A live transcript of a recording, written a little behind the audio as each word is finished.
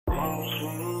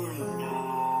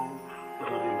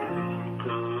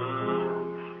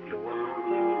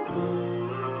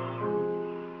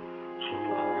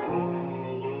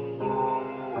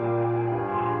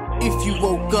If you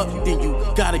woke up, then you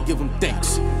gotta give him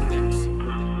thanks.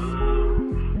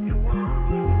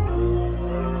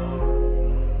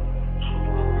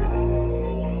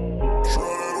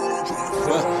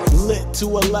 Lit to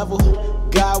a level,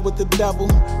 God with the devil,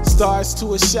 stars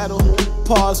to a shuttle,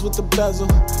 pause with the bezel,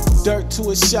 dirt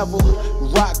to a shovel,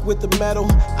 rock with the metal.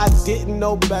 I didn't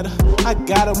know better, I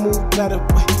gotta move better.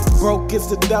 Broke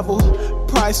is the devil,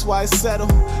 price wise settle,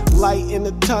 light in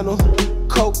the tunnel,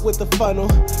 coke with the funnel,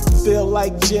 feel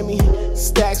like Jimmy,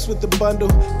 stacks with the bundle.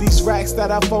 These racks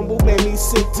that I fumble made me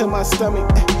sick to my stomach.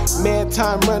 Man,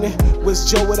 time running,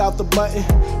 was Joe without the button.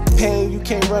 Pain, you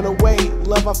can't run away.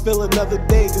 Love, I feel another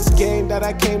day. This game that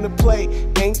I came to play.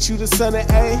 Ain't you the son of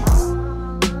A?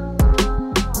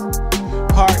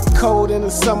 Heart cold in a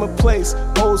summer place.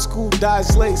 Old school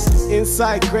Dodge lace.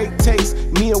 Inside great taste.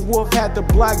 Me and Wolf had the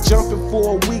block jumping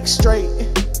for a week straight.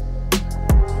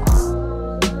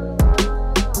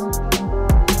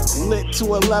 Lit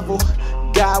to a level.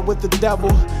 God with the devil.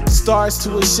 Stars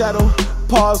to a shuttle.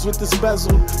 Pause with this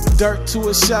bezel. Dirt to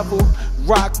a shovel.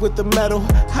 Rock with the metal.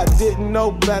 I didn't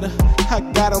know better. I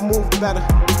gotta move better.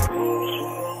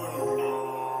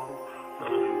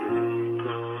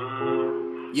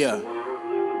 Yeah.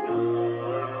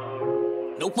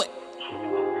 No way.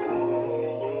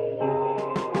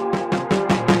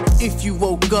 If you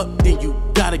woke up, then you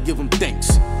gotta give him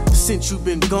thanks. Since you've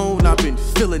been gone, I've been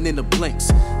filling in the blanks.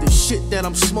 The shit that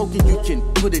I'm smoking, you can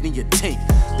put it in your tank.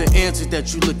 The answers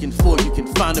that you're looking for, you can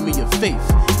find them in your faith.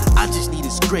 I just need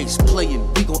his grace,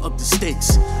 playing, we gon' up the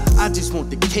stakes. I just want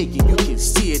the cake and you can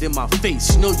see it in my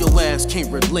face. You know your ass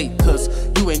can't relate, cause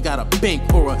you ain't got a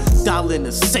bank or a dollar in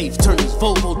the safe. Turn his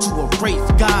Volvo to a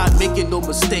Wraith. God making no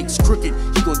mistakes, crooked,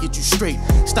 he gon' get you straight.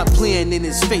 Stop playing in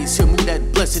his face, he'll move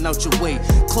that blessing out your way.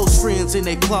 Close friends in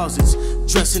their closets,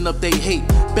 dressing up they hate.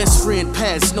 Best friend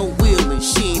passed, no will, and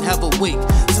she ain't have a wake.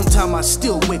 Sometimes I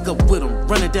still wake up with him,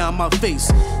 running down my face.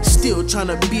 Still trying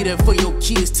to be there for your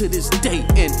kids to this day.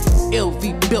 And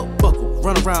LV belt buckle,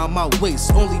 run around my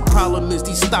waist. Only problem is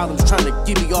these stylists trying to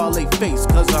give me all they face.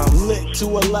 Cause I'm lit to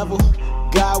a level,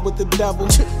 God with the devil,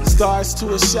 stars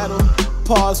to a shuttle,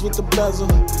 pause with the bezel,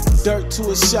 dirt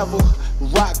to a shovel,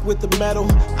 rock with the metal.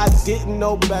 I didn't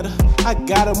know better, I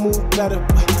gotta move better.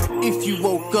 If you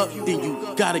woke up, then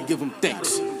you gotta give him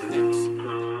thanks.